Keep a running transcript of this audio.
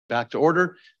back to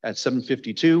order at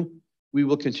 7:52. We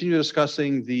will continue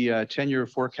discussing the 10-year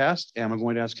forecast, and I'm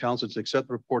going to ask council to accept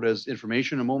the report as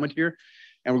information in a moment here.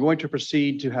 And we're going to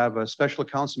proceed to have a special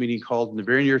council meeting called in the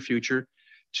very near future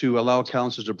to allow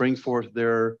councils to bring forth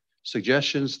their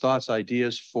suggestions, thoughts,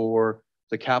 ideas for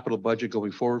the capital budget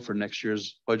going forward for next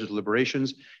year's budget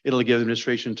deliberations. It'll give the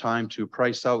administration time to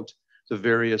price out the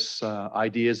various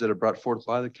ideas that are brought forth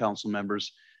by the council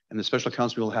members, and the special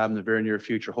council will have in the very near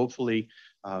future, hopefully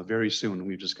very soon.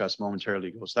 We've discussed momentarily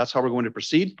ago. So that's how we're going to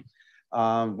proceed.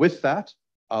 With that,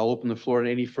 I'll open the floor to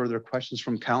any further questions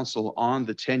from council on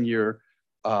the 10-year,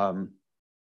 1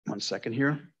 second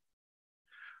here,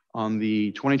 on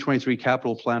the 2023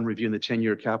 capital plan review and the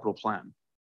 10-year capital plan.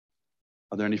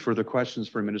 Are there any further questions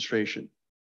for administration?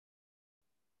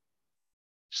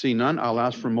 See none, I'll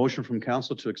ask for a motion from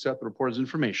council to accept the report as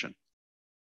information.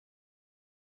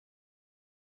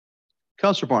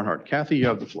 Councillor Barnhart. Kathy, you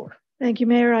have the floor. Thank you,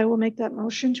 Mayor. I will make that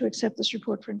motion to accept this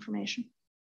report for information.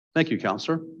 Thank you,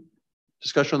 Councillor.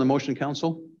 Discussion on the motion,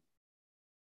 council?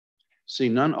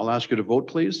 Seeing none, I'll ask you to vote,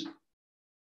 please.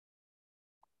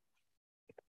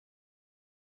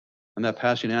 And that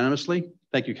passed unanimously.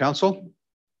 Thank you, council.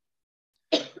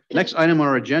 Next item on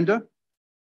our agenda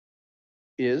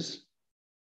is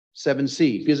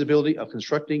 7C, feasibility of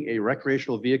constructing a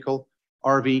recreational vehicle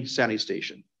RV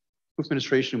Sani-Station.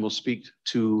 Administration will speak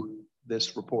to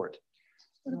this report.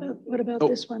 What about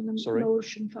this one? The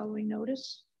motion following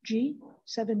notice, G,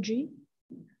 7G.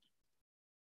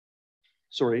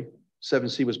 Sorry,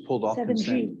 7C was pulled off 7G.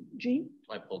 consent. G.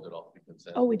 I pulled it off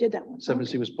consent. Oh, we did that one.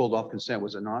 7C was pulled off consent,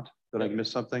 was it not? Did I miss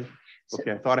something?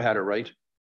 Okay, I thought I had it right.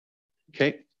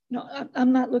 Okay. No,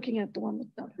 I'm not looking at the one.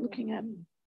 I'm looking at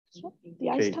the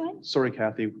ice time. Sorry,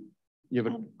 Kathy. You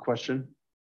have a question?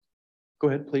 Go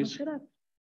ahead, please.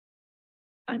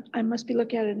 I must be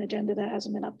looking at an agenda that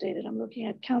hasn't been updated. I'm looking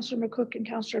at Councillor McCook and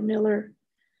Councillor Miller,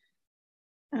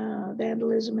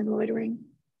 vandalism and loitering.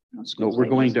 No, we're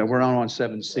going to, we're on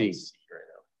 7C.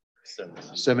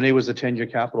 7A was the 10-year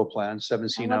capital plan.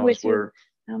 7C now is where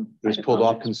it was pulled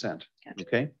off consent. Gotcha.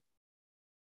 Okay.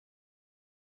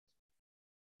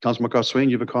 Councillor McCook-Swain,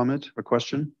 you have a comment or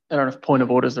question? I don't know if point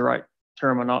of order is the right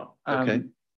term or not. Okay.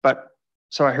 But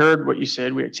so I heard what you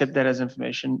said. We accept that as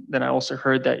information. Then I also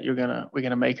heard that we're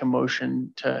gonna make a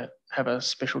motion to have a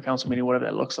special council meeting, whatever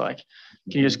that looks like.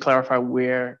 Can you just clarify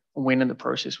when in the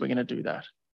process we're gonna do that?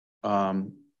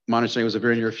 My understanding was a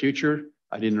very near future.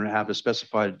 I didn't have a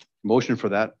specified motion for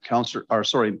that.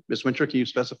 Ms. Winter, can you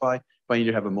specify if I need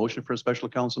to have a motion for a special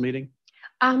council meeting?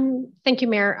 Thank you,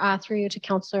 Mayor. Through you to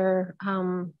Councillor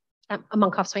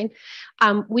McCook-Swain.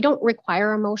 We don't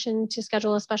require a motion to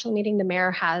schedule a special meeting. The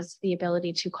mayor has the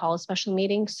ability to call a special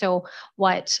meeting. So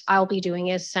what I'll be doing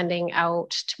is sending out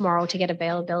tomorrow to get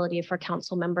availability for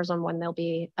council members on when they'll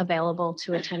be available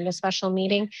to attend a special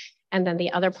meeting. And then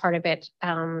the other part of it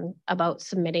about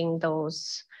submitting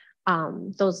those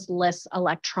lists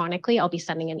electronically, I'll be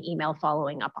sending an email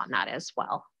following up on that as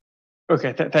well.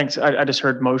 Okay, thanks. I just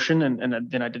heard motion and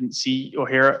then I didn't see or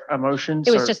hear a motion.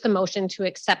 It was just the motion to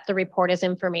accept the report as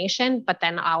information, but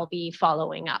then I'll be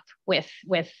following up with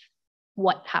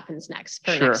what happens next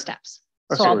for next steps.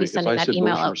 So I'll be sending that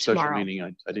email out tomorrow. Meeting,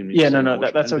 I didn't mean yeah, to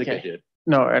no, that's okay.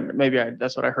 No, and maybe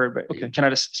that's what I heard, but okay. Can I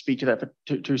just speak to that for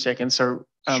two seconds? So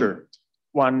sure.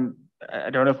 One, I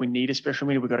don't know if we need a special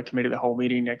meeting. We've got a committee of the whole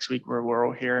meeting next week where we're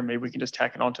all here and maybe we can just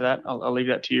tack it on to that. I'll leave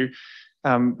that to you.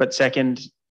 But second,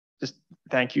 just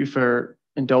thank you for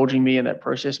indulging me in that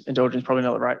process. Indulgence is probably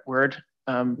not the right word,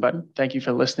 but thank you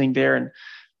for listening there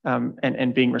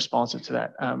and being responsive to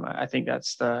that. I think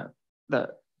that's the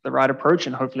right approach,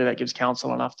 and hopefully that gives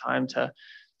council enough time to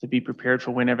be prepared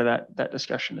for whenever that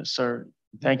discussion is. So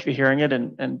thank you for hearing it,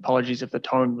 and apologies if the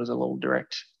tone was a little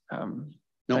direct. No,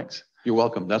 thanks. You're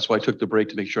welcome. That's why I took the break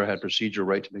to make sure I had procedure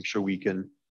right, to make sure we can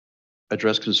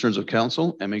address concerns of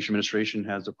council and make sure administration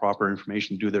has the proper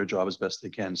information to do their job as best they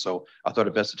can. So I thought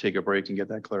it best to take a break and get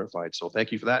that clarified. So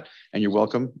thank you for that. And you're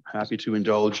welcome. Happy to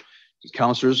indulge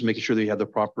councillors, making sure they have the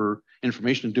proper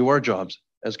information to do our jobs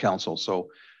as council. So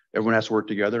everyone has to work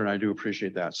together, and I do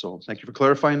appreciate that. So thank you for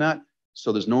clarifying that.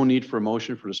 So there's no need for a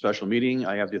motion for the special meeting.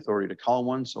 I have the authority to call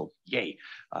one. So yay,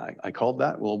 I called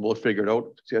that. We'll figure it out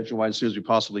schedule-wise as soon as we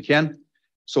possibly can.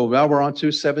 So now we're on to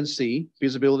 7C,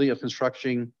 feasibility of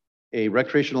constructing a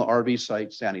recreational RV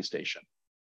site, Sani-Station.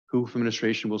 Who from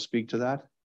administration will speak to that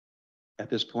at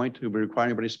this point? Who will require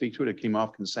anybody to speak to it? It came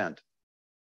off consent.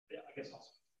 Yeah, I guess I'll.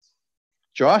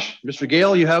 Josh, Mr.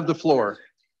 Gale, you have the floor.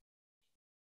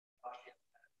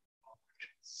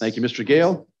 Thank you, Mr.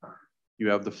 Gale. You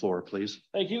have the floor, please.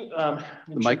 Thank you. The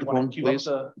microphone, please.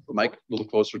 Mike, a little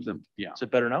closer to them. Yeah, Is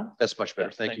it better now? that's much better.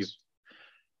 Thank you.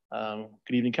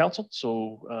 Good evening, Council.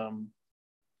 So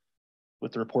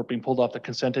with the report being pulled off the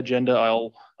consent agenda,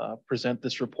 I'll present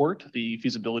this report, the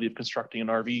feasibility of constructing an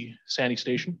RV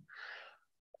Sani-Station.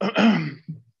 So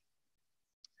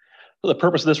the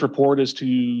purpose of this report is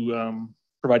to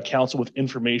provide Council with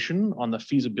information on the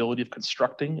feasibility of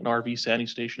constructing an RV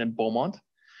Sani-Station in Beaumont,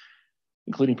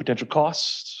 including potential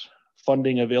costs,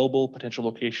 funding available, potential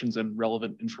locations, and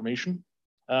relevant information.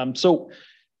 So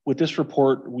with this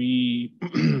report, we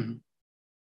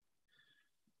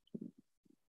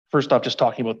first off, just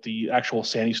talking about the actual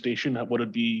Sani-Station, what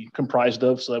it'd be comprised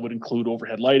of. So that would include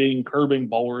overhead lighting, curbing,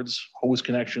 bollards, hose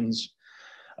connections,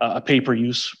 a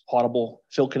pay-per-use potable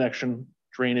fill connection,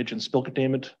 drainage and spill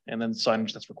containment, and then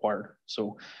signage that's required.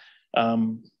 So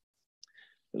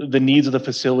the needs of the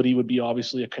facility would be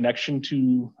obviously a connection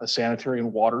to a sanitary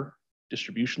and water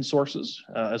distribution sources,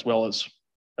 as well as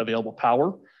available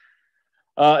power.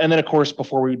 And then of course,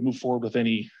 before we would move forward with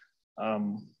any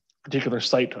particular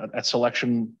site at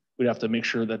selection, we'd have to make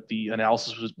sure that the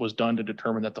analysis was done to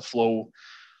determine that the flow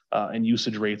and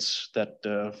usage rates that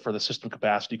for the system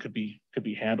capacity could be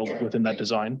handled within that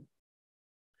design.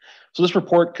 So this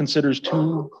report considers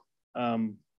two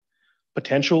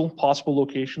potential possible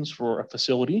locations for a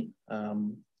facility,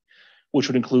 which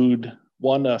would include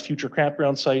one, a future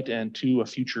campground site, and two, a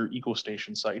future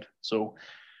eco-station site. So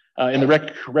in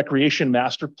the recreation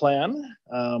master plan,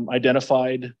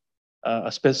 identified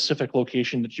a specific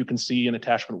location that you can see in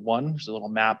attachment 1. There's a little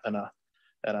map and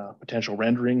a potential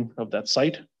rendering of that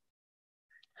site.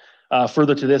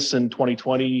 Further to this, in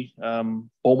 2020,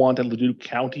 Beaumont and Leduc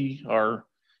County are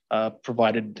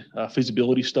provided a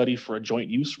feasibility study for a joint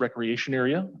use recreation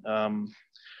area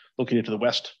located to the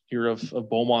west here of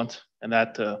Beaumont. And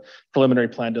that preliminary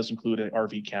plan does include an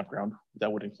RV campground that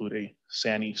would include a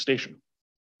Sani-Station.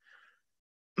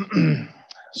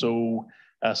 So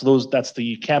that's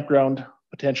the campground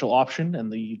potential option, and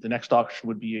the next option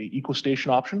would be a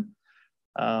eco-station option.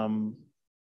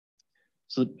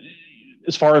 So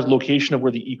as far as location of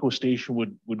where the eco-station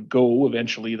would go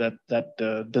eventually,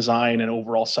 that design and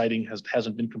overall siting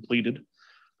hasn't been completed.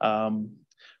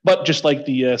 But just like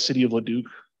the city of Leduc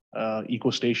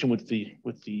eco-station with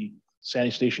the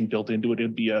Sani-Station built into it,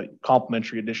 it'd be a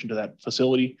complementary addition to that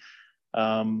facility.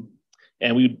 And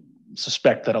we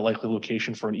suspect that a likely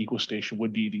location for an eco-station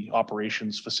would be the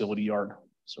operations facility yard.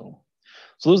 So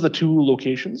those are the two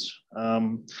locations.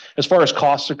 As far as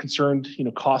costs are concerned,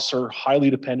 costs are highly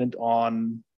dependent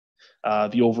on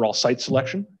the overall site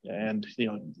selection and,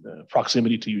 the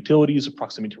proximity to utilities,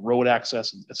 proximity to road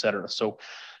access, et cetera. So,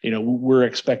 we're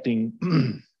expecting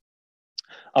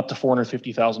up to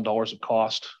 $450,000 of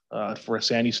cost for a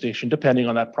Sani-Station, depending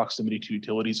on that proximity to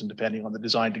utilities and depending on the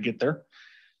design to get there,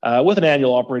 with an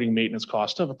annual operating maintenance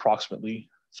cost of approximately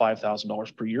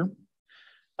 $5,000 per year.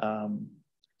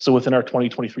 So within our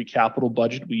 2023 capital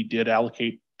budget, we did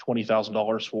allocate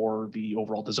 $20,000 for the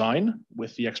overall design,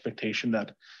 with the expectation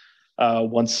that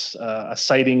once a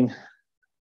siting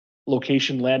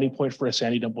location landing point for a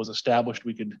Sani dump was established,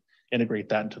 we could integrate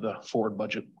that into the forward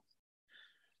budget.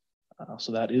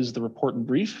 So that is the report in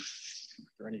brief. Are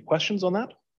there any questions on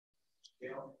that?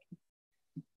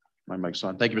 My mic's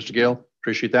on. Thank you, Mr. Gale.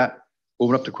 Appreciate that.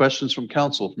 Open up to questions from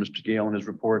council for Mr. Gale and his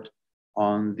report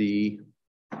on the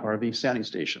RV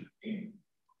Sani-Station.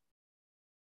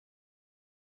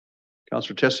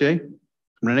 Councillor Tessier,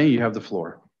 Renee, you have the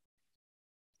floor.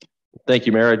 Thank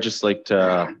you, Mayor. I'd just like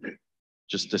to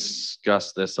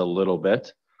discuss this a little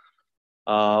bit.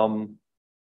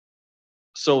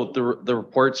 So the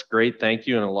report's great, thank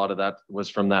you. And a lot of that was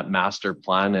from that master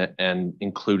plan and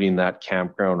including that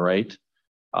campground, right?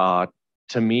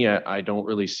 To me, I don't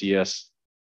really see us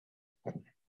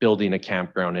building a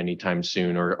campground anytime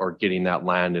soon or getting that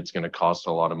land. It's going to cost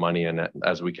a lot of money. And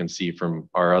as we can see from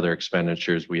our other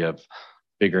expenditures, we have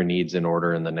bigger needs in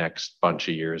order in the next bunch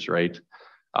of years, right?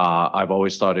 I've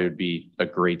always thought it would be a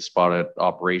great spot at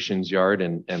operations yard.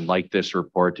 And like this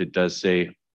report, it does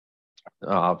say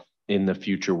in the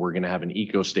future, we're going to have an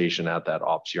eco station at that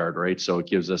ops yard, right? So it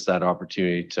gives us that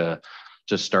opportunity to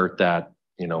start that,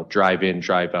 drive in,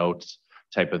 drive out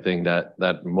type of thing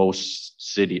that most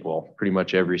city, well, pretty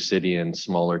much every city and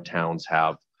smaller towns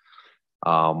have.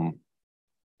 What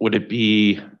would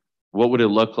it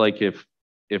look like if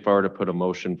I were to put a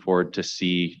motion forward to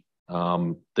see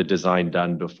the design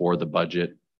done before the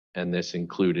budget and this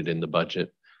included in the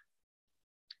budget?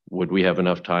 Would we have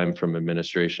enough time from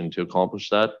administration to accomplish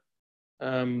that?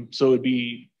 So it'd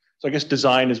be So I guess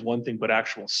design is one thing, but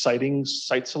actual siting,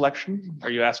 site selection,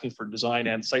 are you asking for design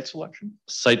and site selection?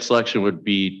 Site selection would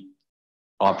be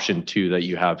option 2 that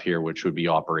you have here, which would be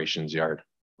operations yard.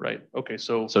 Right, okay,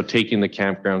 so taking the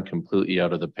campground completely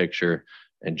out of the picture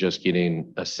and just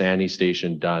getting a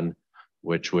Sani-Station done,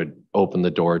 which would open the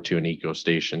door to an eco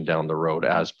station down the road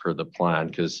as per the plan.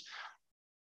 Because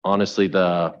honestly,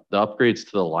 the upgrades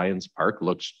to the Lions Park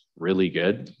looks really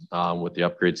good with the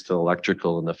upgrades to the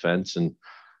electrical and the fence. And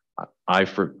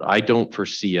I don't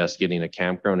foresee us getting a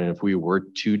campground. And if we were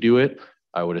to do it,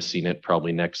 I would have seen it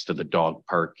probably next to the dog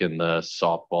park and the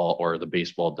softball or the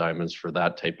baseball diamonds for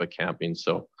that type of camping.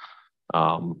 So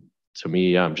to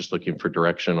me, I'm just looking for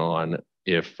direction on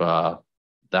if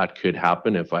that could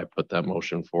happen if I put that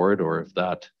motion forward, or if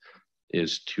that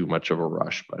is too much of a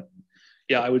rush. But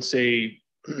yeah, I would say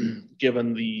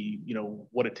given the,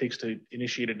 what it takes to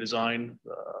initiate a design,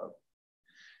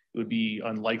 it would be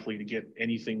unlikely to get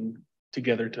anything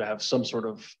together to have some sort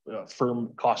of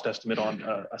firm cost estimate on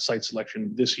a site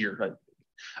selection this year.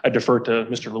 I defer to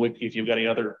Mr. Lewicki if you've got any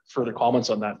other further comments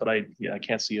on that, but I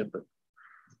can't see it. But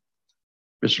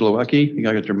Mr. Lewicki, you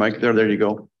got your mic there. There you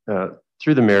go.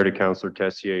 Through the mayor to Councillor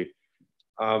Tessier,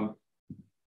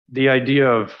 the idea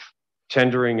of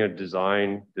tendering a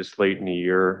design this late in the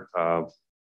year,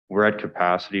 we're at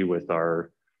capacity with our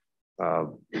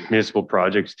municipal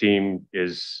projects team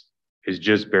is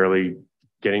just barely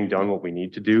getting done what we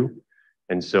need to do.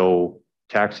 And so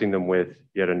taxing them with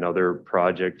yet another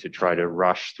project to try to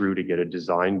rush through to get a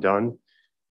design done.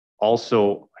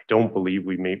 Also, I don't believe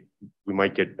we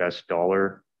might get best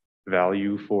dollar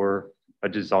value for a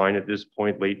design at this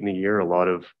point late in the year. A lot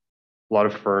of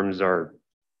firms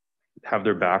have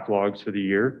their backlogs for the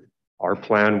year. Our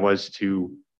plan was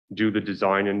to do the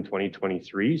design in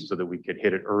 2023 so that we could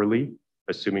hit it early,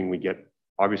 assuming we get,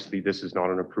 obviously this is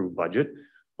not an approved budget,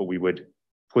 but we would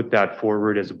put that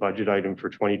forward as a budget item for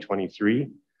 2023,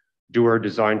 do our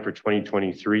design for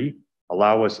 2023,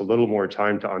 allow us a little more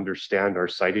time to understand our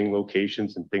siting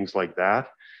locations and things like that.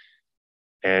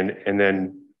 And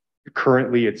then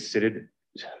currently it's situated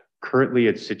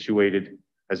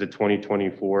as a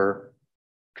 2024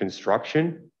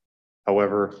 construction.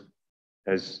 However,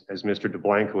 as Mr.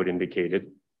 DeBlanco had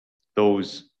indicated,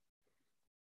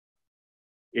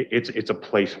 it's a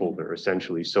placeholder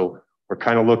essentially. So we're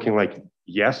kind of looking like,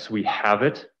 yes, we have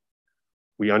it.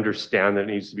 We understand that it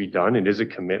needs to be done. It is a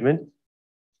commitment,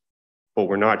 but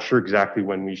we're not sure exactly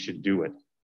when we should do it.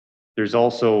 There's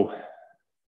also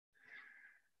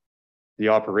the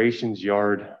operations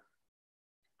yard.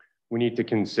 We need to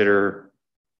consider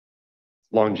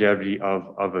longevity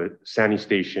of a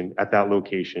Sani-Station at that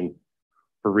location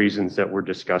for reasons that were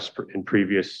discussed in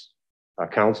previous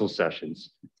council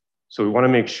sessions. So we want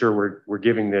to make sure we're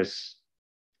giving this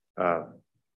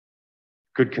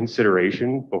good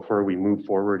consideration before we move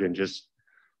forward and just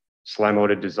slam out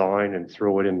a design and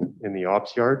throw it in the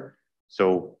ops yard.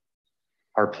 So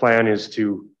our plan is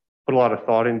to put a lot of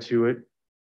thought into it,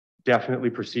 definitely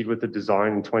proceed with the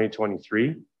design in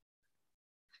 2023,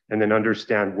 and then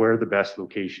understand where the best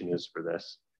location is for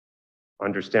this.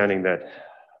 Understanding that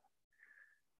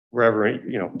wherever,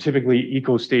 typically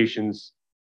eco stations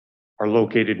are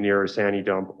located near a Sani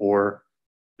dump or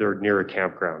they're near a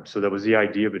campground. So that was the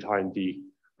idea behind the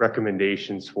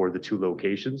recommendations for the 2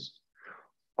 locations.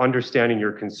 Understanding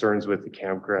your concerns with the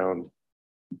campground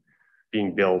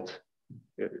being built,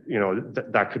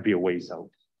 that could be a ways out.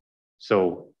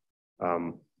 So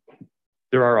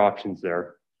there are options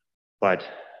there, but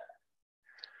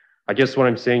I guess what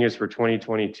I'm saying is for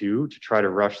 2022 to try to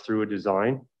rush through a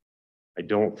design, I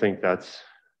don't think that's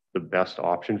the best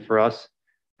option for us,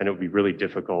 and it would be really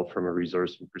difficult from a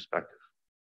resourcing perspective.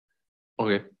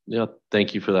 okay, yeah,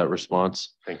 thank you for that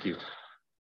response. Thank you.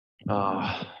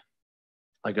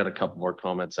 I got a couple more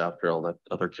comments after I'll let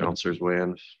other councillors weigh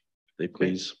in, if they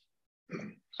please.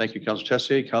 Thank you, Councillor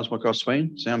Tessier. Councillor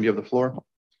McCook-Swain. Sam, you have the floor.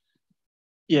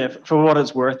 Yeah, for what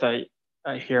it's worth, I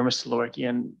hear Mr. Lewicki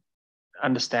and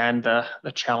understand the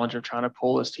challenge of trying to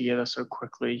pull this together so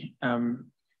quickly.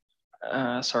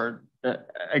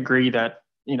 Agree that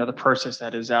the process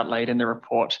that is outlaid in the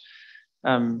report.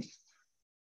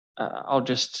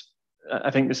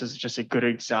 I think this is just a good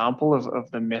example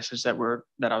of the message that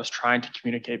I was trying to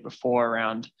communicate before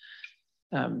around.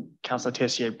 Councillor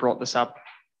Tessier brought this up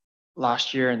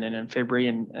last year and then in February,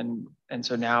 and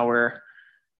so now we're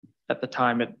at the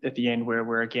time at the end where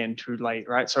we're again too late,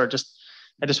 right? So I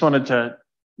just wanted to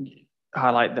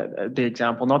highlight that the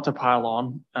example, not to pile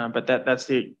on, but that's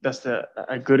a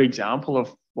good example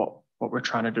of what we're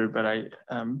trying to do. But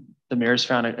the mayor's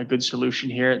found a good solution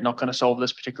here. Not going to solve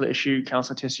this particular issue,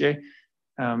 Councillor Tessier,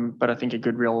 but I think a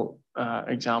good real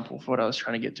example for what I was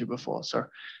trying to get to before. So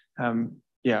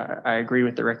yeah, I agree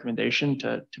with the recommendation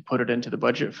to put it into the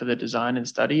budget for the design and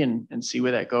study and see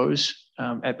where that goes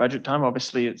at budget time.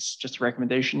 Obviously, it's just a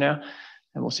recommendation now,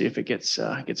 and we'll see if it gets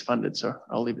funded. So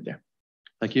I'll leave it there.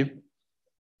 Thank you.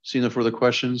 Seeing no further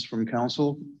questions from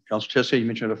council. Councillor Tessier, you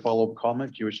mentioned a follow-up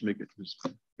comment. Do you wish to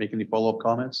make any follow-up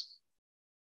comments?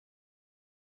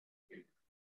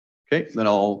 Okay, then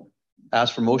I'll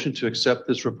ask for motion to accept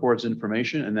this report's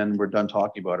information, and then we're done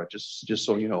talking about it. Just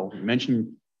so you know, you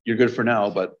mentioned you're good for now,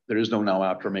 but there is no now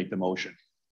after make the motion.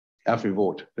 After we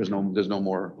vote, there's no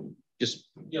more. Just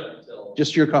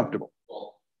you're comfortable.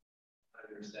 Well,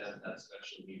 I understand that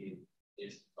special meeting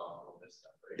is all this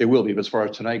stuff, right? It will be, but as far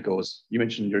as tonight goes, you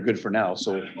mentioned you're good for now,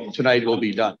 so tonight will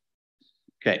be done.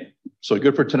 Okay, so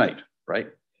good for tonight, right?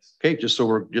 Okay, just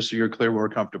so you're clear, we're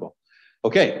comfortable.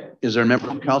 Okay, is there a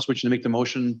member of council wishing to make the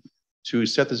motion to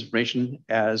set this information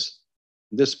as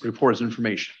this report is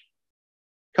information?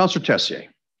 Councillor Tessier.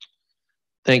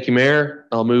 Thank you, Mayor.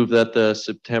 I'll move that the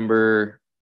September,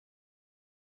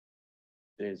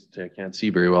 I can't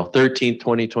see very well, 13th,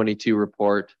 2022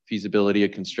 report, feasibility of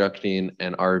constructing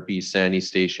an RV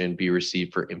Sani-Station be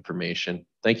received for information.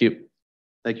 Thank you.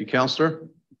 Thank you, Councillor.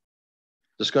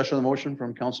 Discussion on the motion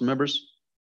from council members?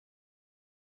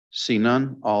 See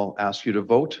none, I'll ask you to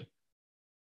vote.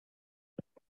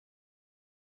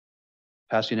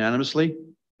 Pass unanimously.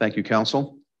 Thank you,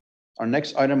 council. Our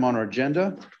next item on our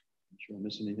agenda, I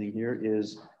miss anything here,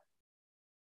 is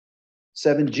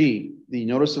 7G, the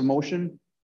notice of motion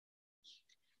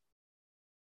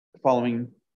following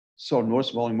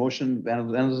motion,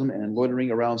 vandalism and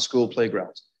loitering around school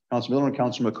playgrounds. Councillor Miller and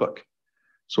Councillor McCook.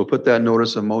 So we'll put that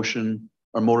notice of motion,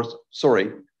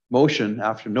 motion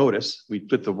after notice. We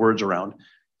put the words around.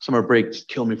 Summer break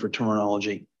killed me for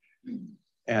terminology.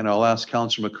 And I'll ask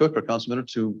Councillor McCook or Councillor Miller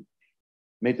to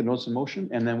make the notice of motion,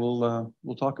 and then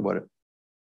we'll talk about it.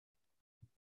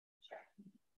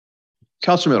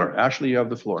 Councillor Miller, Ashley, you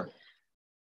have the floor.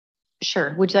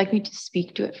 Sure. Would you like me to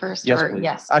speak to it first? Yes, or please.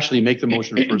 Yes. Ashley, make the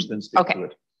motion first, then speak Okay. to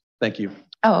it. Thank you.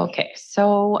 Oh, okay.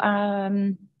 So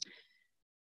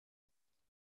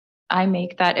I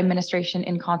make that administration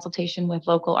in consultation with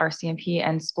local RCMP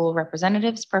and school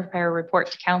representatives prepare a report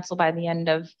to council by the end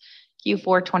of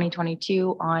Q4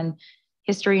 2022 on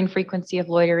history and frequency of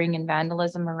loitering and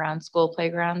vandalism around school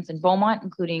playgrounds in Beaumont,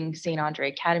 including St.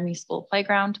 Andre Academy School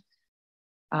Playground.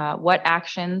 What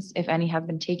actions, if any, have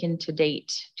been taken to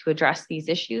date to address these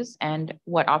issues, and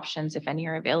what options, if any,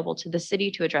 are available to the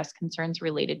city to address concerns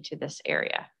related to this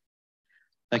area.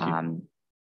 Thank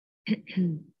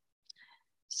you.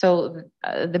 So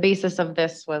the basis of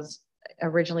this was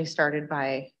originally started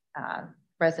by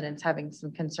residents having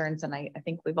some concerns, and I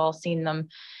think we've all seen them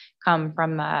come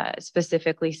from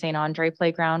specifically St. Andre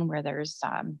Playground, where there's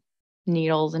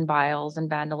needles and vials and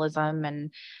vandalism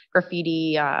and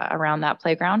graffiti around that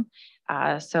playground.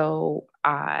 So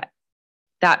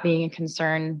that being a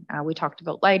concern, we talked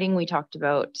about lighting, we talked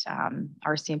about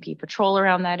RCMP patrol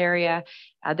around that area.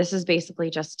 This is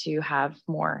basically just to have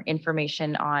more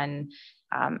information on,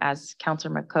 as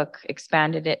Councillor McCook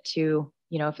expanded it to,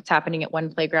 you know, if it's happening at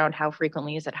one playground, how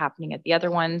frequently is it happening at the other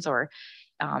ones, or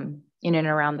in and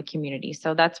around the community.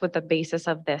 So that's what the basis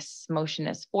of this motion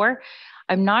is for.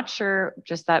 I'm not sure,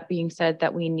 just that being said,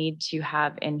 that we need to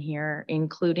have in here,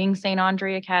 including St.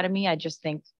 Andre Academy. I just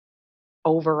think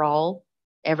overall,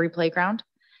 every playground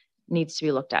needs to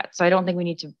be looked at. So I don't think we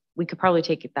need to, we could probably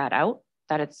take that out,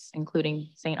 that it's including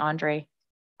St. Andre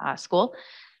school.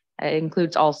 It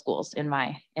includes all schools in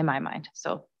my mind.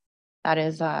 So that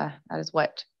is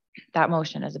what that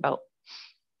motion is about.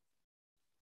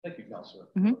 Thank you, Councillor.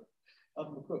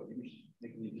 McCook, you wish to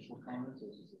make any additional comments, or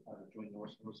is this a joint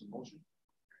notice of motion?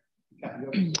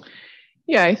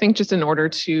 Yeah, I think just in order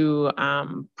to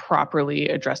properly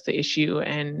address the issue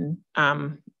and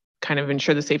kind of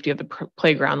ensure the safety of the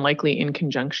playground, likely in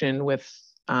conjunction with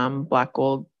Black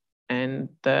Gold and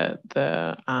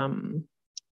the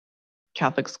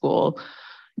Catholic school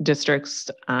districts,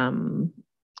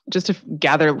 just to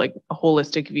gather like a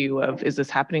holistic view of, is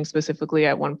this happening specifically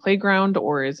at one playground,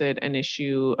 or is it an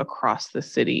issue across the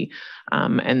city?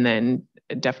 And then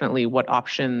definitely what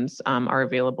options are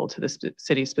available to the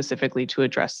city specifically to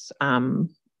address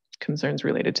concerns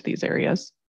related to these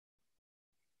areas.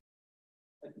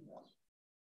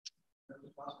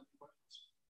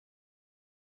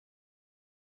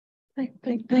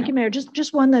 Thank you, Mayor.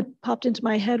 Just one that popped into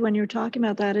my head when you were talking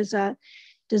about that is that,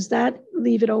 does that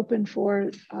leave it open for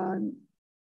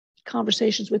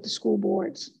conversations with the school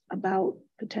boards about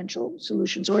potential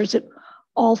solutions, or is it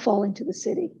all falling to the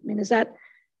city? I mean, is that,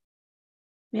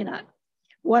 may not.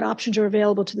 what options are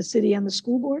available to the city and the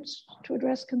school boards to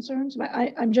address concerns.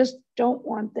 I just don't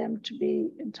want them to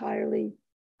be entirely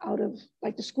out of,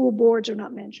 like the school boards are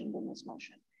not mentioned in this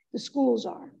motion. The schools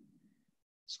are,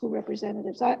 school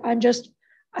representatives.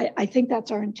 I think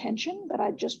that's our intention, but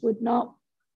I just would not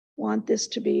want this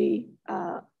to be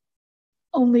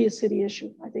only a city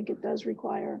issue. I think it does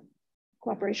require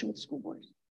cooperation with the school boards.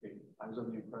 I was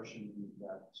under the impression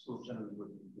that school representatives would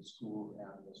be the school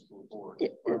and the school board.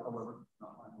 However,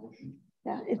 not my motion.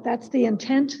 Yeah, if that's the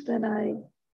intent, then I.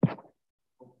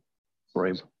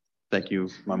 Sorry, thank you.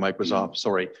 My mic was off.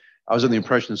 Sorry. I was under the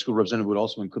impression the school representative would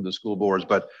also include the school boards,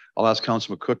 but I'll ask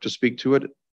Councillor McCook to speak to it.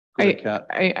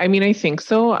 I mean, I think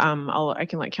so. I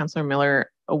can let Councillor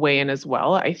Miller weigh in as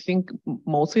well. I think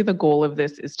mostly the goal of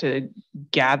this is to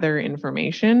gather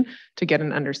information to get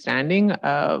an understanding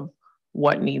of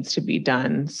what needs to be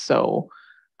done. So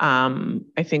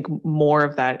I think more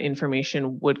of that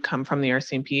information would come from the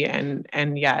RCMP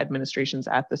and yeah, administrations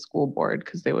at the school board,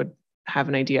 because they would have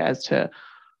an idea as to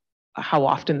how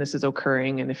often this is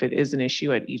occurring and if it is an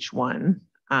issue at each one.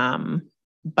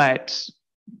 But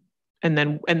and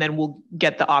then we'll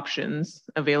get the options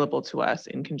available to us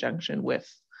in conjunction with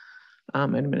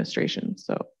administration.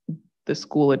 So the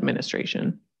school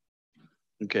administration.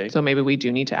 Okay. So maybe we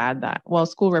do need to add that. Well,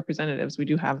 school representatives, we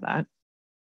do have that.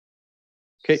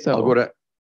 Okay, so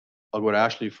I'll go to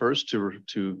Ashley first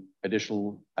to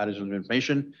additional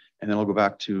information, and then I'll go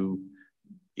back to,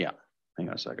 yeah, hang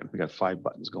on a second. We got 5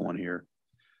 buttons going here.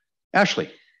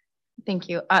 Ashley. Thank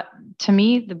you. To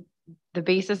me, the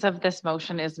basis of this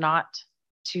motion is not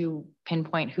to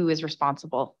pinpoint who is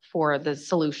responsible for the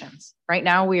solutions. Right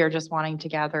now, we are just wanting to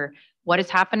gather what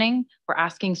is happening. We're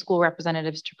asking school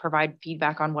representatives to provide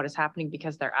feedback on what is happening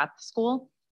because they're at the school,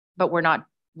 but we're not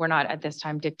at this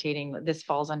time dictating this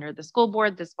falls under the school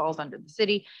board, this falls under the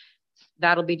city.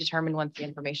 That'll be determined once the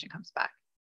information comes back.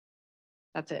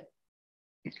 That's it.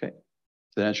 Okay.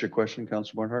 Does that answer your question,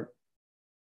 Councillor Barnhart?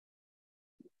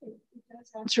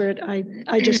 Answer it.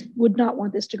 I just would not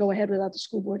want this to go ahead without the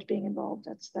school boards being involved.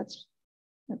 That's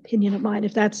an opinion of mine.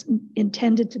 If that's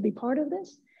intended to be part of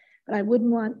this, but I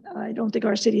wouldn't want, I don't think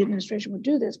our city administration would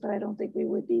do this, but I don't think we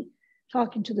would be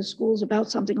talking to the schools about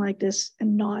something like this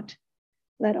and not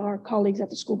let our colleagues at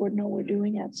the school board know we're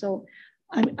doing it. So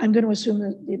I'm going to assume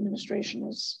that the administration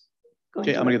is going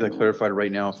to. Okay, I'm going to get that clarified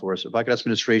right now for us. If I could ask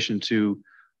administration to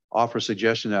offer a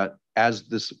suggestion that as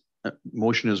this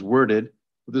motion is worded,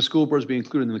 would the school boards be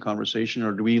included in the conversation,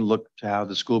 or do we look to have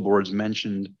the school boards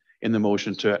mentioned in the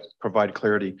motion to provide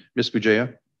clarity? Ms.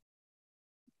 Bujaya?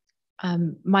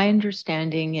 My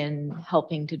understanding in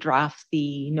helping to draft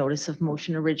the notice of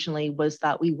motion originally was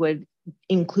that we would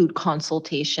include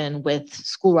consultation with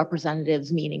school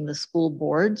representatives, meaning the school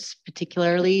boards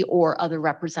particularly, or other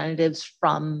representatives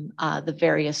from the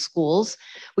various schools.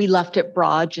 We left it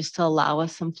broad just to allow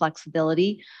us some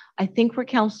flexibility. I think where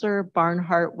Councillor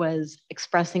Barnhart was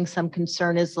expressing some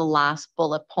concern is the last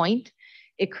bullet point.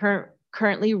 It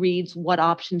currently reads what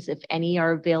options, if any,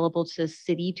 are available to the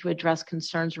city to address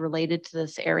concerns related to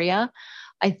this area.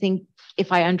 I think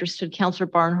if I understood Councillor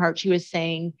Barnhart, she was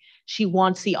saying she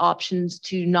wants the options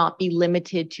to not be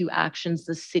limited to actions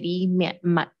the city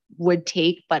would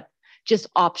take, but just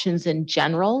options in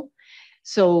general.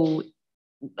 So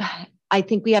I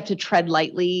think we have to tread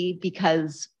lightly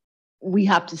because we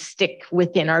have to stick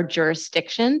within our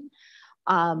jurisdiction.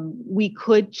 We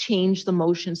could change the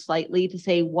motion slightly to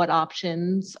say what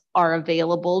options are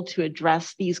available to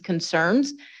address these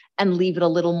concerns and leave it a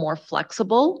little more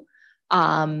flexible.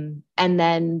 And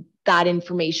then that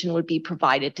information would be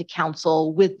provided to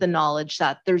council with the knowledge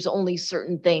that there's only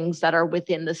certain things that are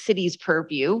within the city's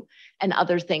purview and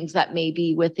other things that may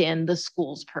be within the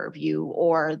school's purview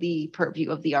or the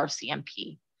purview of the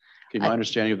RCMP. Okay, my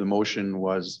understanding of the motion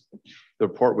was the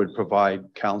report would provide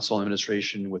council and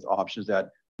administration with options that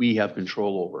we have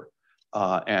control over.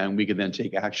 And we can then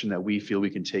take action that we feel we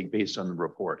can take based on the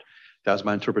report. That's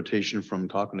my interpretation from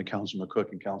talking to Councillor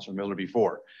McCook and Councillor Miller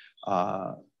before.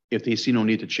 If they see no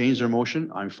need to change their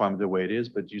motion, I'm fine with the way it is,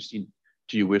 but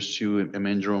do you wish to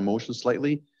amend your own motion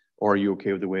slightly, or are you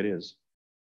okay with the way it is?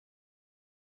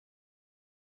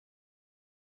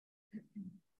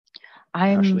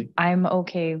 I'm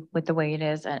okay with the way it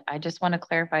is. I just want to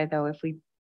clarify though, if we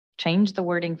change the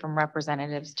wording from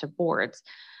representatives to boards,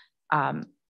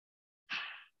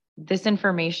 this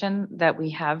information that we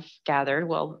have gathered,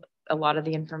 well, a lot of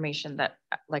the information that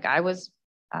like I was,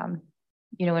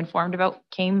 informed about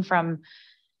came from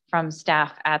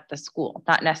staff at the school,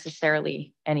 not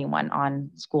necessarily anyone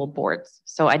on school boards.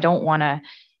 So I don't want to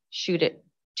shoot it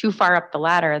too far up the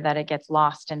ladder that it gets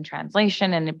lost in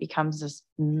translation and it becomes this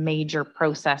major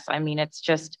process. I mean, it's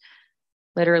just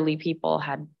literally people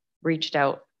had reached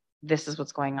out. This is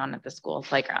what's going on at the school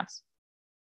playgrounds.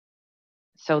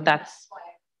 So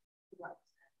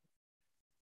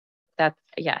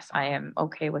yes, I am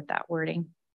okay with that wording.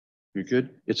 You're good.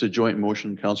 It's a joint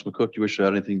motion. Councillor McCook, do you wish to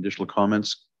add anything, additional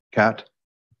comments? Kat?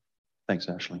 Thanks,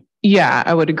 Ashley. Yeah,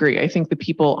 I would agree. I think the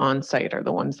people on site are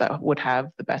the ones that would have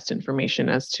the best information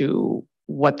as to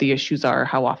what the issues are,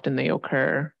 how often they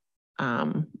occur,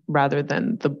 rather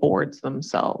than the boards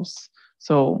themselves.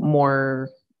 So more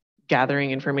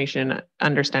gathering information,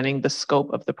 understanding the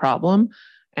scope of the problem.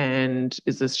 And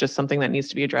is this just something that needs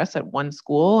to be addressed at one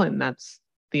school and that's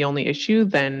the only issue?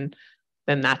 Then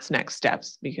that's next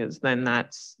steps, because then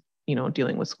that's, you know,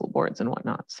 dealing with school boards and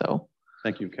whatnot. So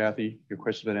thank you, Kathy. Your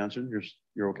question's been answered.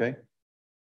 You're okay?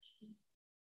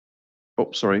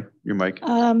 Oh, sorry, your mic.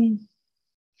 I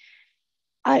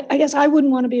guess I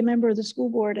wouldn't want to be a member of the school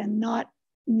board and not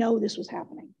know this was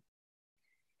happening.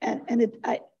 And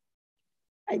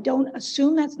I don't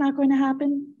assume that's not going to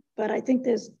happen, but I think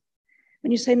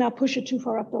when you say not push it too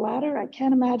far up the ladder, I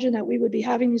can't imagine that we would be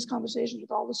having these conversations with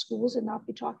all the schools and not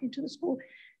be talking to the school.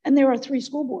 And there are 3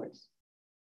 school boards.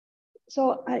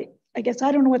 So I guess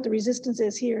I don't know what the resistance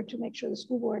is here to make sure the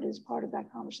school board is part of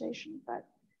that conversation, but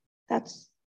that's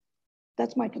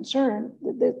my concern.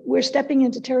 That we're stepping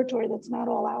into territory that's not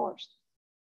all ours.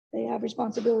 They have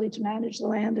responsibility to manage the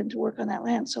land and to work on that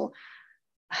land. So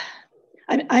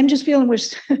I'm just feeling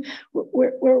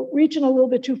we're reaching a little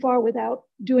bit too far without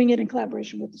doing it in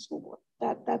collaboration with the school board.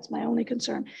 That's my only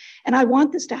concern. And I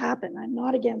want this to happen. I'm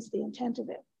not against the intent of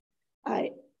it.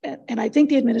 And I think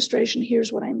the administration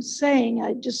hears what I'm saying.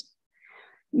 I just,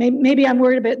 maybe I'm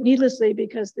worried a bit needlessly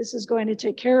because this is going to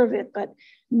take care of it, but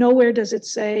nowhere does it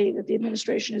say that the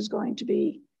administration is going to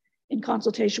be in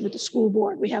consultation with the school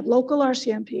board. We have local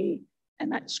RCMP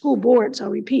and that school boards, I'll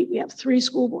repeat, we have 3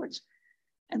 school boards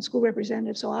and school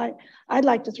representatives. So I'd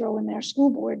like to throw in their school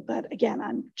board, but again,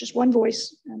 I'm just one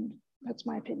voice and that's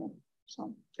my opinion.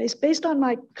 So based on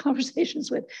my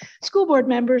conversations with school board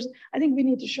members, I think we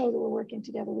need to show that we're working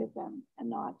together with them and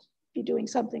not be doing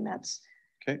something that's,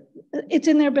 okay, it's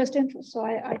in their best interest. So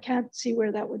I can't see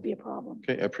where that would be a problem.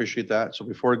 Okay, I appreciate that. So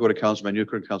before I go to Councillor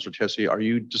McCook and Councillor Tessier, are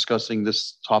you discussing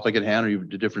this topic at hand or are you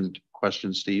different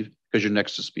questions, Steve? Because you're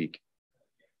next to speak.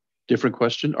 Different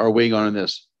question or weighing on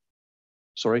this?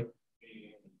 Sorry?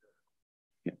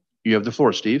 Yeah. You have the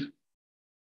floor, Steve.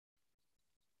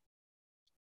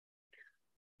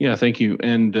 Yeah, thank you.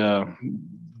 And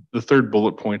the third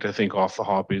bullet point, I think, off the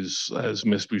hop is, as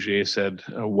Ms. Bouger said,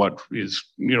 what is,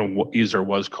 what is or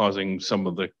was causing some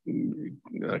of the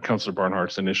Councillor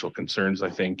Barnhart's initial concerns, I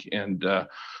think. And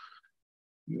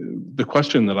the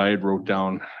question that I had wrote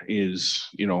down is,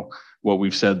 what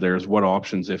we've said there is what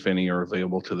options, if any, are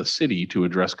available to the city to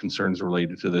address concerns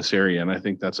related to this area. And I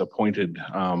think that's a pointed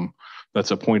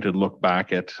look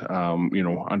back at,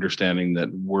 understanding that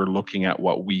we're looking at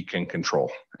what we can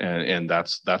control. And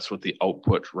that's what the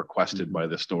output requested by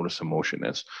this notice of motion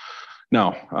is.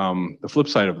 Now, the flip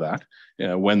side of that,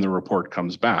 when the report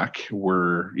comes back,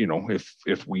 we're,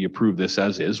 if we approve this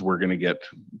as is, we're going to get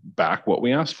back what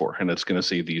we asked for. And it's going to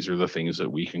say, these are the things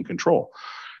that we can control.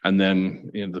 And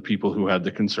then the people who had the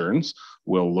concerns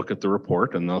will look at the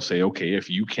report and they'll say, okay, if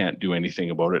you can't do anything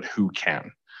about it, who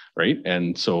can? Right.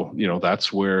 And so,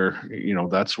 that's where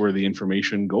the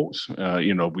information goes.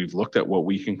 We've looked at what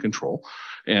we can control.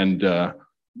 And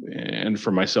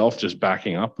for myself, just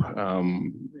backing up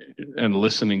and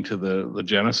listening to the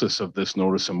genesis of this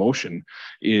notice of motion,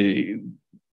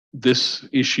 this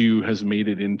issue has made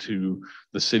it into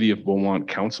the City of Beaumont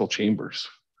Council chambers.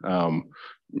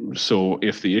 So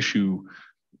if the issue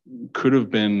could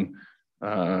have been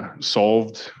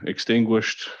solved,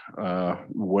 extinguished,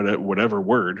 whatever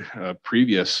word,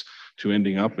 previous to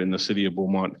ending up in the City of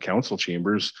Beaumont Council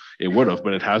chambers, it would have,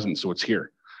 but it hasn't, so it's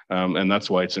here. And that's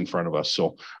why it's in front of us.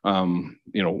 So,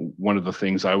 one of the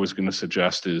things I was going to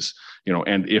suggest is,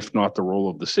 and if not the role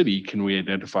of the city, can we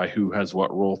identify who has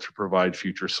what role to provide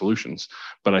future solutions?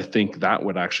 But I think that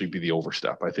would actually be the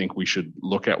overstep. I think we should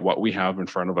look at what we have in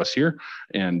front of us here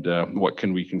and what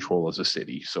can we control as a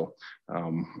city. So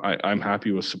I'm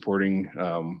happy with supporting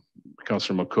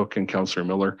Councillor McCook and Councillor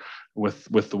Miller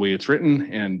with the way it's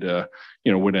written, and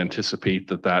would anticipate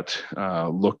that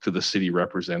look to the city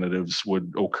representatives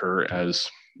would occur as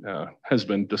has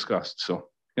been discussed. So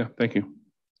yeah, thank you.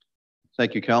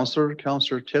 Thank you, Councillor.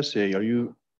 Councillor Tessier, are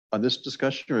you on this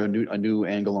discussion or a new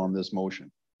angle on this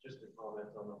motion? Just a comment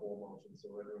on the whole motion, so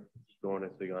everyone can keep going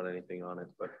if they got anything on it.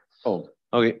 But oh,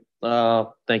 okay.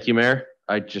 Thank you, Mayor.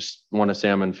 I just want to say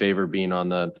I'm in favor of being on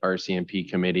the RCMP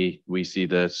committee. We see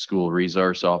the school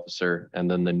resource officer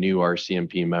and then the new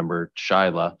RCMP member,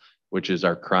 Shyla, which is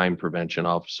our crime prevention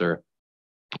officer,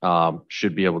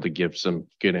 should be able to give some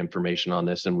good information on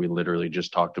this. And we literally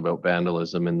just talked about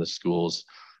vandalism in the schools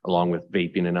along with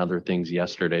vaping and other things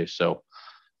yesterday. So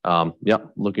yeah,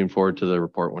 looking forward to the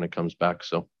report when it comes back.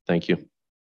 So thank you.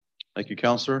 Thank you,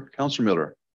 Councillor. Councillor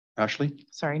Miller. Ashley?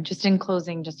 Sorry, just in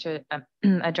closing, just to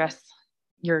address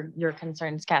your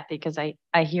concerns, Kathy, because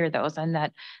I hear those and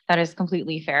that is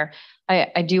completely fair.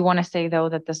 I do want to say though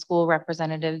that the school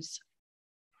representatives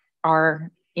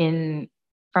are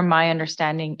from my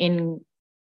understanding, in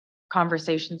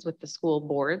conversations with the school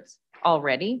boards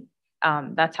already.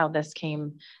 That's how this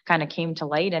came to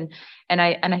light. And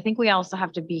I think we also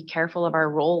have to be careful of our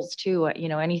roles too. You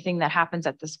know, anything that happens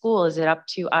at the school, is it up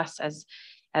to us as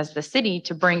the city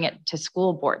to bring it to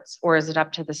school boards, or is it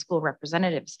up to the school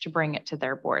representatives to bring it to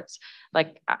their boards?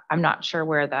 Like, I'm not sure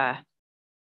where that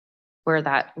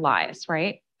lies,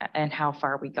 right? And how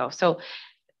far we go. So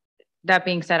that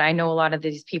being said, I know a lot of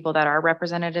these people that are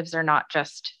representatives are not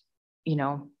just, you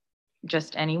know,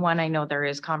 just anyone. I know there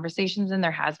is conversations, and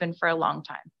there has been for a long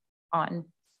time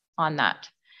on that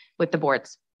with the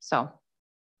boards. So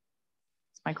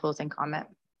it's my closing comment.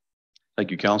 Thank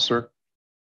you, Councillor.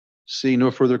 See no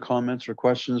further comments or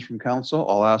questions from council.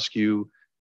 I'll ask you,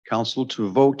 council, to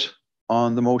vote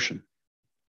on the motion.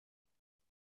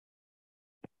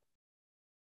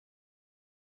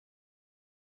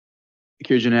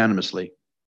 Carries unanimously.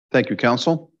 Thank you,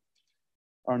 council.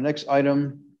 Our next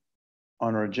item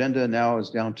on our agenda now is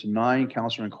down to 9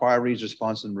 councillor inquiries,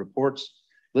 responses, and reports.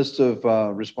 List of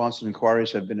responses and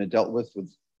inquiries have been dealt with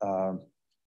the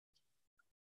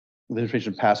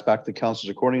information passed back to the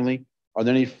councillors accordingly. Are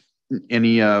there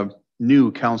any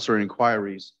new councillor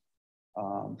inquiries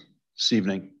this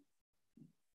evening?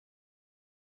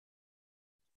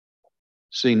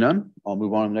 Seeing none, I'll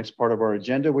move on to the next part of our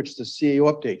agenda, which is the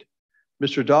CAO update.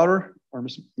 Mr. Dollar or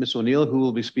Ms. O'Neill, who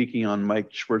will be speaking on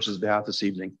Mike Schwartz's behalf this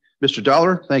evening. Mr.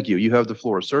 Dollar, thank you. You have the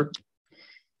floor, sir.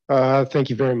 Thank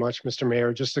you very much, Mr.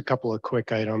 Mayor. Just a couple of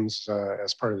quick items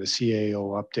as part of the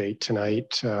CAO update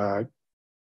tonight.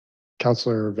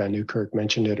 Councillor Van Nieuwkerk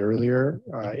mentioned it earlier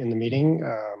in the meeting.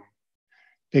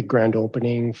 Big grand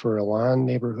opening for Elan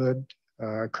neighborhood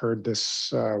occurred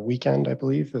this weekend, I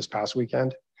believe, this past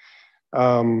weekend.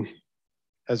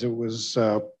 As it was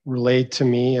relayed to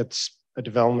me, it's a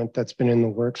development that's been in the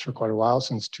works for quite a while,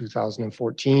 since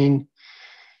 2014.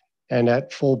 And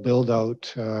at full build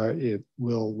out, it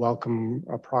will welcome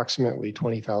approximately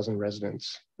 20,000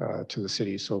 residents to the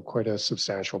city. So quite a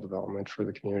substantial development for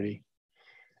the community.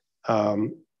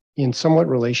 In somewhat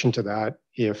relation to that,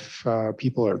 if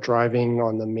people are driving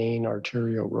on the main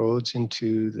arterial roads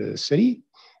into the city,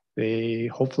 they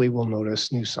hopefully will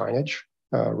notice new signage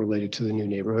related to the new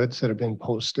neighborhoods that have been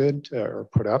posted or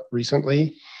put up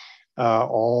recently,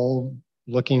 all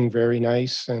looking very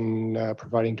nice and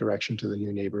providing direction to the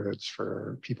new neighborhoods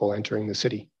for people entering the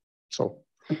city. So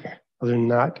other than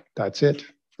that, that's it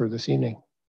for this evening.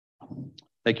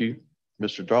 Thank you,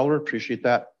 Mr. Dollar. Appreciate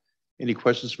that. Any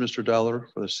questions for Mr. Dollar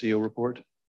for the CEO report?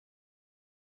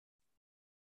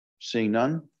 Seeing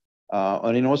none.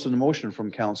 Any notice of the motion from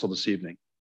council this evening?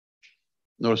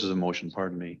 Notice of the motion,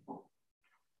 pardon me.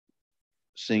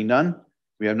 Seeing none.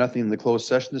 We have nothing in the closed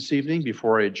session this evening.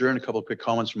 Before I adjourn, a couple of quick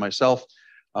comments from myself.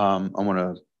 I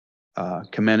want to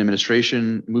commend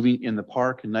administration moving in the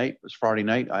park tonight. It was Friday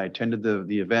night. I attended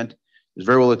the event. It was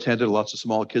very well attended. Lots of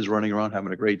small kids running around,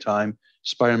 having a great time.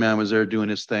 Spider-Man was there doing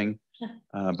his thing.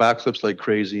 Backflips like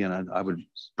crazy, and I would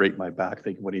break my back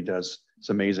thinking what he does. It's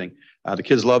amazing. The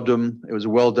kids loved him. It was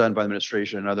well done by the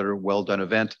administration, another well done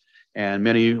event. And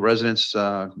many residents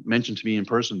mentioned to me in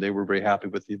person they were very happy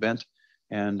with the event.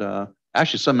 And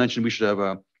actually, some mentioned we should have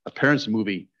a parents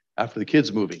movie after the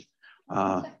kids movie.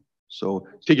 So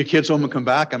take your kids home and come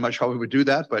back. I'm not sure how we would do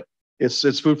that, but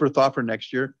it's food for thought for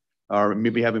next year, or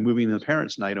maybe have a movie in the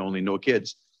parents' night only, no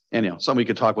kids. Anyhow, something we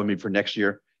could talk about maybe for next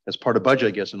year as part of budget,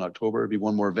 I guess, in October. It'd be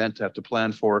one more event to have to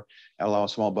plan for, allow a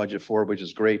small budget for, which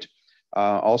is great.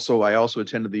 I also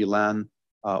attended the Elan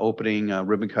opening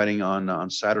ribbon cutting on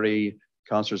Saturday.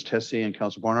 Councillors Tessier and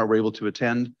Councillor Barnhart were able to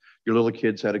attend. Your little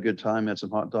kids had a good time, had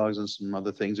some hot dogs and some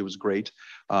other things. It was great.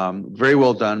 Very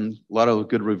well done. A lot of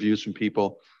good reviews from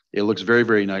people. It looks very,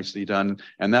 very nicely done.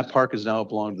 And that park is now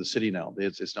belonging to the city now.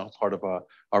 It's now part of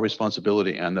our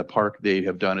responsibility. And the park they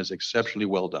have done is exceptionally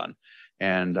well done.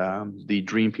 And the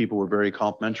Dream people were very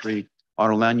complimentary on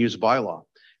our land use bylaw.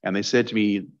 And they said to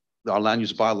me, our land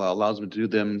use bylaw allows them to do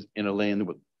them in a lane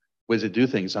ways they do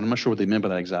things. I'm not sure what they meant by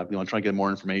that exactly. I'm trying to get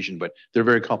more information, but they're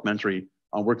very complimentary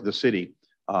on work of the city,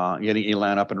 getting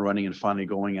Elan up and running and finally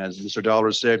going. As Mr.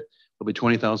 Dollar said, there'll be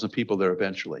 20,000 people there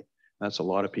eventually. That's a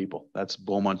lot of people. That's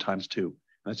Beaumont times 2.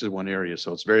 That's just one area.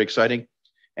 So it's very exciting.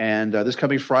 And this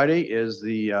coming Friday is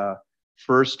the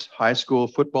first high school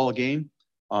football game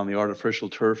on the artificial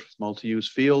turf multi-use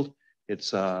field.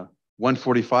 It's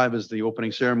 1:45 is the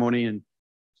opening ceremony. And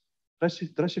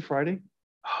did I say Friday?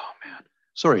 Oh man,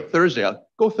 sorry, Thursday. I'll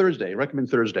go Thursday. I recommend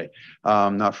Thursday,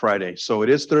 not Friday. So it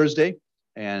is Thursday,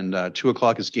 and 2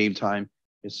 o'clock is game time.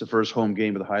 It's the first home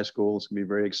game of the high school. It's gonna be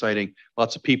very exciting.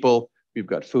 Lots of people. We've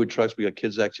got food trucks. We got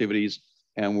kids activities,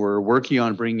 and we're working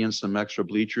on bringing in some extra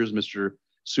bleachers. Mr.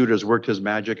 Suter has worked his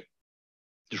magic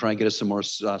to try and get us some more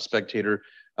spectator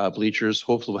bleachers.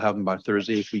 Hopefully we'll have them by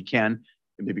Thursday if we can.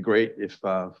 It may be great if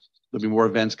there'll be more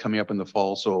events coming up in the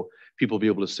fall, so people will be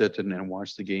able to sit and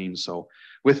watch the game. So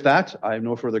with that, I have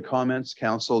no further comments.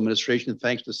 Council, administration,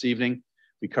 thanks this evening.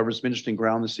 We covered some interesting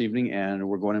ground this evening, and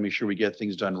we're going to make sure we get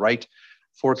things done right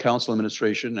for council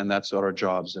administration, and that's our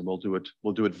jobs, and we'll do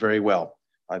it very well.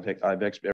 I've